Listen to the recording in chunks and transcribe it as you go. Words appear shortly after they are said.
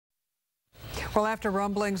Well, after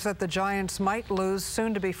rumblings that the Giants might lose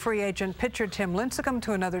soon-to-be free agent pitcher Tim Lincecum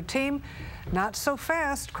to another team, not so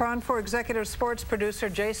fast. KRON 4 executive sports producer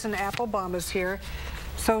Jason Applebaum is here.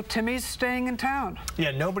 So Timmy's staying in town.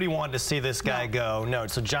 Yeah, nobody wanted to see this guy go. No,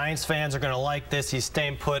 so Giants fans are going to like this. He's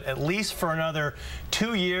staying put at least for another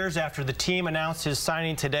 2 years after the team announced his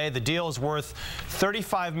signing today. The deal is worth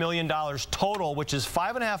 $35 million total, which is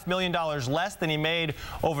 $5.5 million less than he made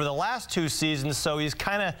over the last 2 seasons. So he's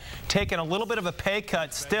kind of taken a little bit of a pay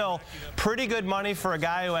cut. Still, pretty good money for a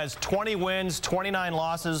guy who has 20 wins, 29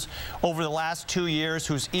 losses over the last 2 years,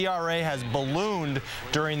 whose ERA has ballooned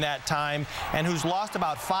during that time, and who's lost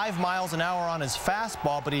about 5 miles an hour on his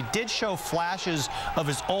fastball, but he did show flashes of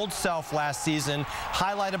his old self last season,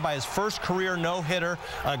 highlighted by his first career no-hitter,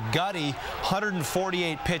 a gutty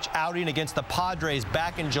 148-pitch outing against the Padres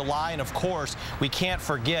back in July. And of course, we can't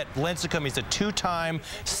forget Lincecum. He's a 2-time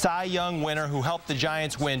Cy Young winner who helped the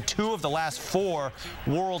Giants win 2 of the last 4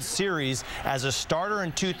 World Series as a starter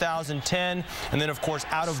in 2010, and then of course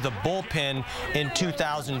out of the bullpen in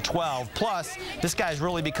 2012. Plus, this guy's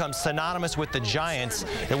really become synonymous with the Giants.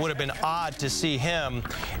 It would have been odd to see him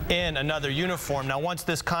in another uniform. Now, once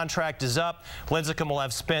this contract is up, Lincecum will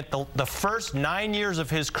have spent the first 9 years of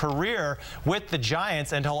his career with the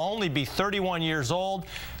Giants, and he'll only be 31 years old.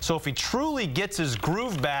 So if he truly gets his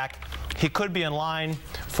groove back, he could be in line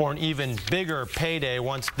for an even bigger payday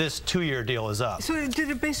once this 2-year deal is up. So did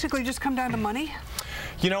it basically just come down to money?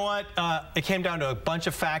 You know what? It came down to a bunch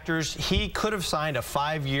of factors. He could have signed a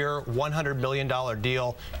 5-year, $100 million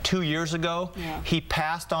deal 2 years ago. Yeah. He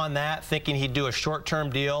passed on that, thinking he'd do a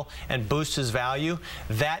short-term deal and boost his value.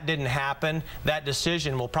 That didn't happen. That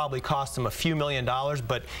decision will probably cost him a few $1,000,000,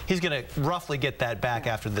 but he's going to roughly get that back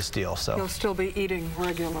after this deal. So he'll still be eating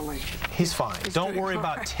regularly. He's fine. Don't worry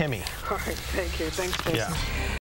about Timmy. All right. Thank you. Thanks, Jason. Yeah.